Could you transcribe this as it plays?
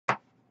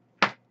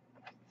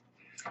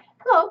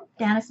Hello,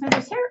 Dana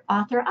Smithers here,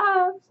 author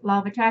of Law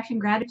of Attraction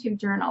Gratitude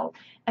Journal.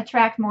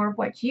 Attract more of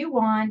what you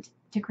want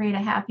to create a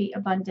happy,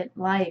 abundant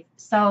life.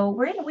 So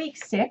we're in week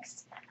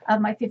 6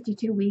 of my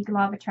 52-week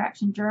Law of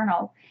Attraction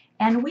journal.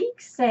 And week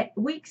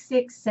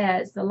 6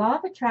 says the Law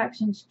of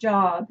Attraction's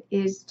job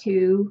is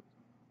to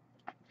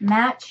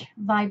match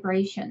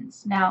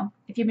vibrations. Now,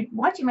 if you've been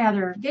watching my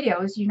other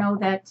videos, you know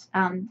that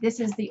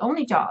this is the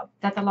only job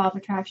that the Law of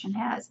Attraction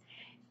has.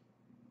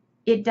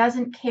 It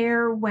doesn't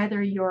care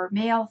whether you're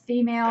male,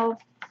 female,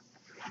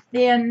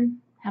 thin,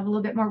 have a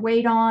little bit more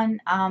weight on,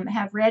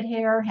 have red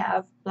hair,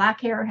 have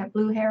black hair, have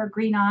blue hair,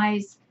 green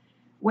eyes,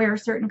 wear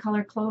certain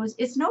color clothes.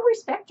 It's no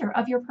respecter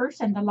of your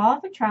person. The law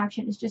of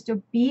attraction is just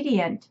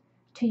obedient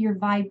to your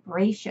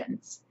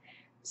vibrations.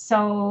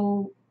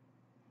 So,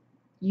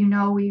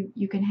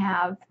 you can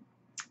have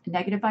a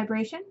negative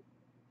vibration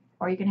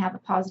or you can have a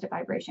positive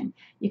vibration.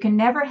 You can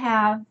never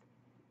have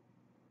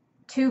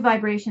two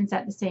vibrations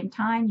at the same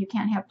time. You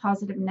can't have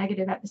positive and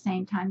negative at the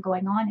same time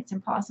going on. It's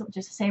impossible.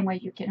 Just the same way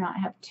you cannot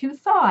have two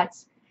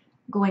thoughts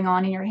going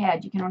on in your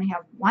head. You can only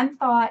have one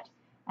thought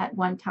at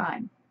one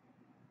time.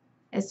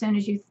 As soon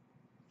as you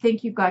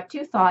think you've got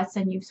two thoughts,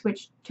 then you've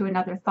switched to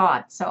another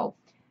thought. So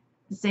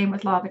the same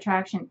with law of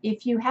attraction.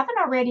 If you haven't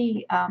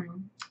already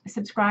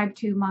subscribed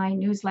to my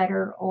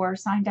newsletter or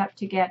signed up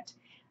to get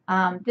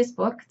this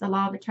book, The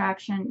Law of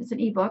Attraction, it's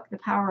an ebook, The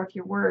Power of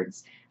Your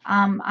Words.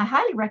 I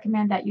highly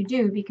recommend that you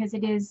do because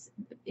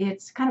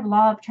it's kind of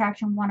Law of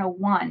Attraction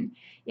 101.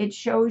 It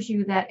shows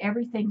you that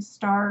everything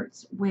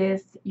starts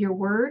with your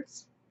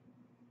words.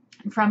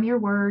 And from your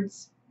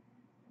words,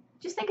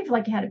 just think of it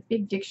like you had a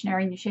big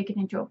dictionary and you shake it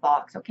into a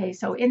box. Okay,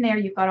 so in there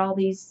you've got all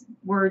these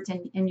words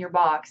in your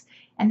box.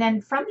 And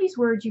then from these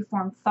words you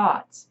form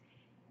thoughts.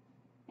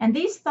 And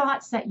these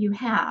thoughts that you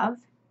have,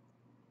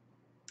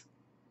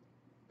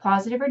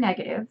 positive or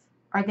negative,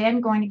 are then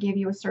going to give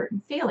you a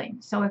certain feeling.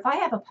 So if I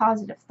have a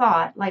positive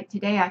thought, like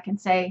today I can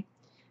say,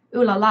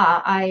 ooh la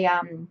la,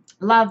 I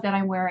love that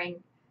I'm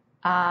wearing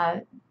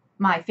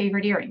my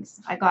favorite earrings.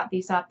 I got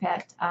these up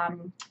at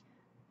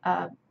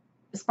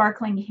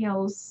Sparkling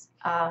Hills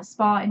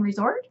Spa and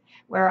Resort,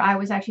 where I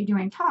was actually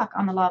doing a talk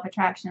on the law of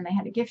attraction, and they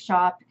had a gift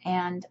shop,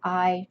 and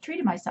I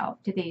treated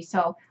myself to these.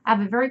 So I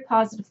have a very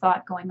positive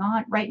thought going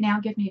on right now,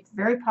 gives me a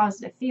very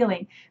positive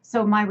feeling.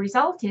 So my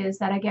result is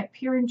that I get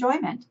pure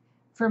enjoyment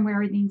from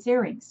wearing these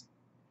earrings.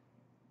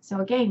 So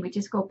again, we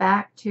just go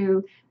back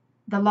to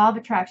the law of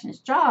attraction's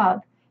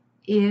job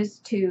is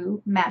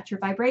to match your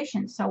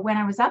vibration. So when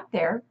I was up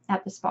there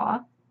at the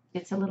spa,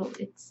 it's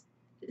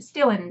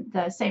still in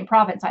the same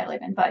province I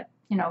live in, but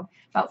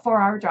about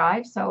 4-hour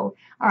drive. So,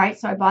 all right,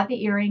 so I bought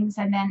the earrings,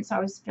 and then so I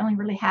was feeling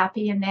really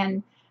happy. And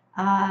then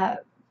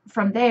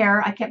from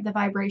there, I kept the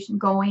vibration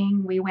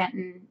going. We went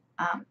and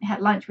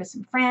had lunch with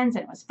some friends,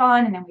 and it was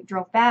fun. And then we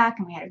drove back,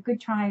 and we had a good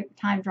time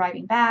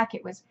driving back.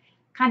 It was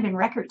kind of in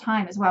record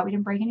time as well. We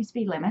didn't break any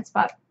speed limits,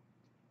 but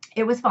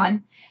it was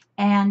fun.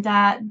 And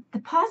the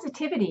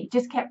positivity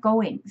just kept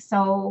going.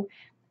 So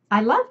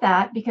I love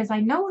that because I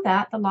know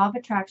that the law of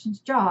attraction's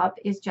job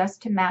is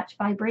just to match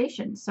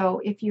vibration. So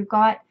if you've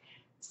got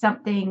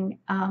something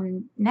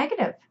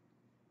negative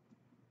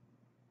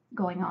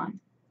going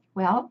on,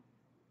 well,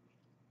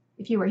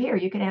 if you were here,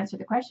 you could answer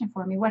the question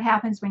for me. What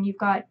happens when you've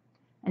got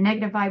a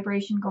negative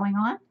vibration going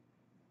on?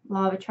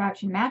 Law of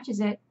attraction matches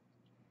it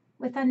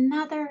with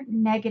another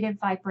negative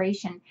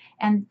vibration.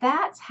 And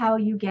that's how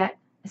you get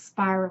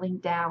spiraling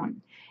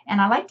down. And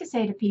I like to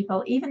say to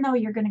people, even though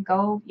you're going to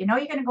go, you're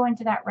going to go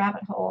into that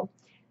rabbit hole,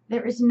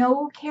 there is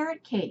no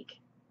carrot cake.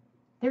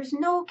 There's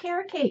no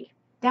carrot cake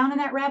down in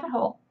that rabbit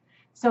hole.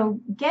 So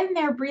get in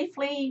there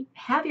briefly,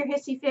 have your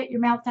hissy fit, your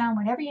meltdown,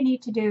 whatever you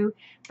need to do,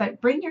 but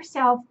bring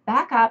yourself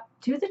back up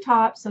to the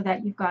top so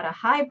that you've got a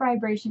high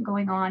vibration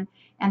going on,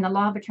 and the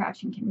law of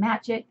attraction can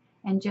match it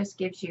and just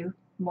gives you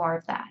more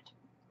of that.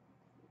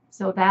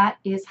 So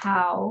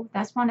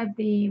that's one of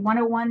the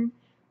 101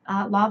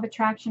 law of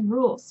attraction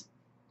rules.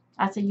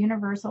 That's a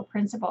universal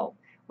principle.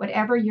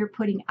 Whatever you're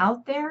putting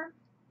out there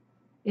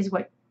is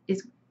what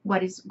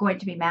is going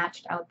to be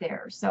matched out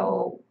there.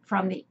 So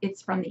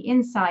it's from the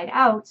inside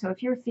out. So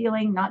if you're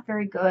feeling not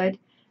very good,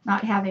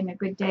 not having a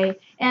good day,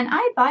 and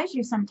I advise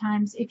you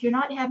sometimes, if you're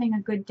not having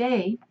a good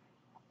day,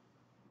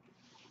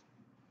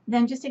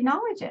 then just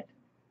acknowledge it.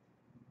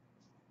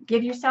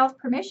 Give yourself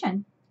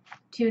permission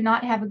to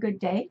not have a good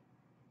day.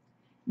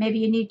 Maybe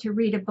you need to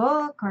read a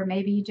book, or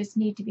maybe you just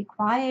need to be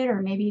quiet,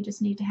 or maybe you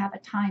just need to have a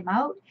time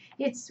out.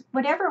 It's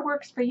whatever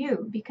works for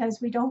you,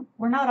 because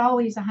we're not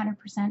always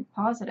 100%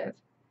 positive.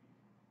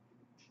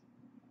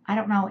 I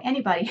don't know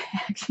anybody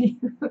actually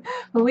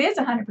who is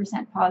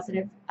 100%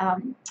 positive.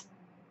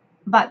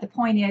 But the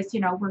point is,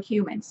 we're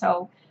human,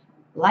 so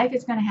life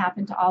is going to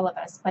happen to all of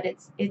us, but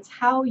it's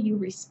how you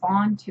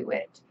respond to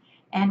it.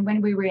 And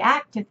when we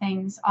react to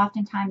things,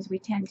 oftentimes we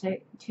tends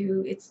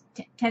to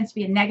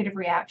be a negative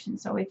reaction.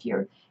 So if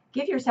you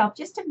give yourself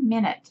just a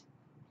minute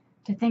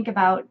to think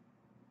about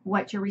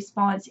what your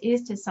response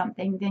is to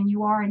something, then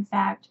you are in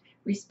fact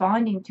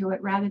responding to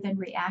it rather than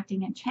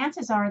reacting. And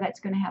chances are that's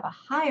going to have a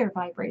higher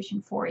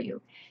vibration for you.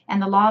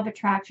 And the law of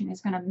attraction is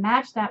going to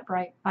match that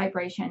bright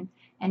vibration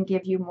and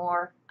give you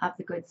more of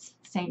the good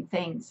same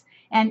things.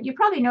 And you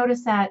probably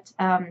notice that,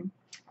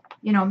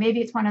 maybe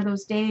it's one of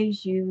those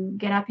days you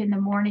get up in the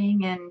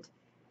morning and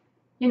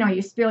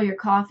you spill your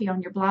coffee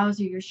on your blouse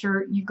or your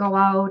shirt, and you go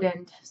out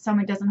and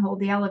someone doesn't hold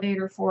the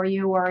elevator for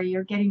you, or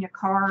you're getting a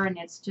car and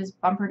it's just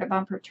bumper to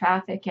bumper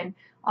traffic, and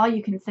all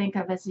you can think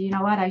of is, you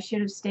know what, I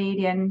should have stayed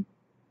in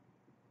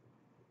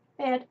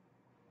bed.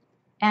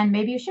 And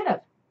maybe you should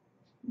have.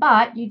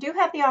 But you do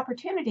have the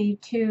opportunity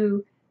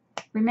to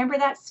remember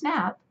that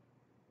snap,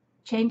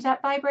 change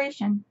that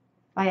vibration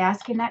by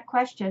asking that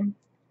question.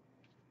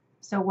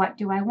 So what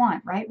do I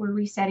want, right? We're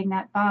resetting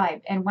that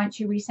vibe. And once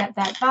you reset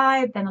that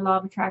vibe, then the law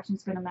of attraction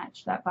is going to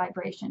match that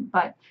vibration.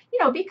 But,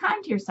 be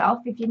kind to yourself.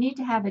 If you need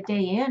to have a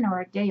day in or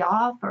a day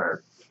off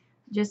or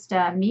just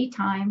me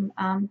time,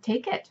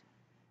 take it.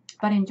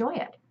 But enjoy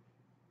it,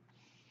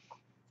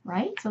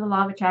 right? So the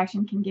law of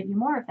attraction can give you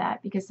more of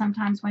that, because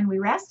sometimes when we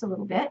rest a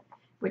little bit,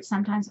 which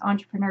sometimes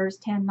entrepreneurs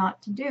tend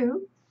not to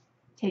do,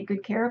 take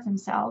good care of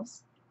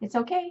themselves. It's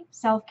okay.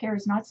 Self-care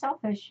is not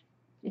selfish.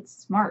 It's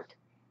smart.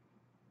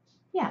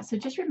 Yeah, so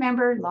just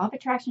remember, law of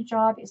attraction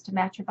job is to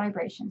match your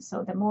vibrations.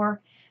 So the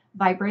more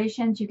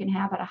vibrations you can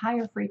have at a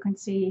higher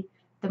frequency,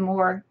 the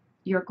more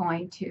you're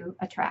going to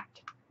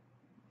attract.